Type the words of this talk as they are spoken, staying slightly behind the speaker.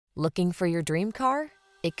Looking for your dream car?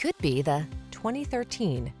 It could be the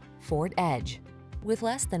 2013 Ford Edge. With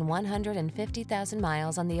less than 150,000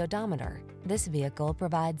 miles on the odometer, this vehicle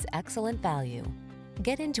provides excellent value.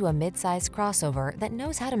 Get into a midsize crossover that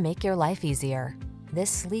knows how to make your life easier. This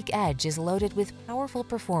sleek Edge is loaded with powerful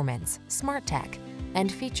performance, smart tech,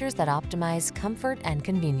 and features that optimize comfort and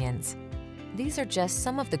convenience. These are just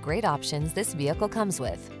some of the great options this vehicle comes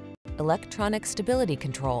with: electronic stability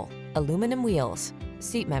control, aluminum wheels,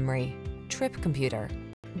 seat memory, trip computer,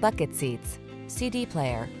 bucket seats, CD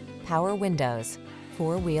player, power windows,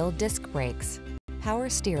 four-wheel disc brakes, power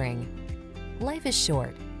steering. Life is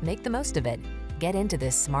short. Make the most of it. Get into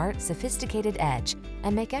this smart, sophisticated Edge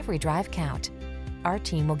and make every drive count. Our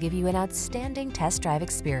team will give you an outstanding test drive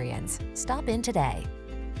experience. Stop in today.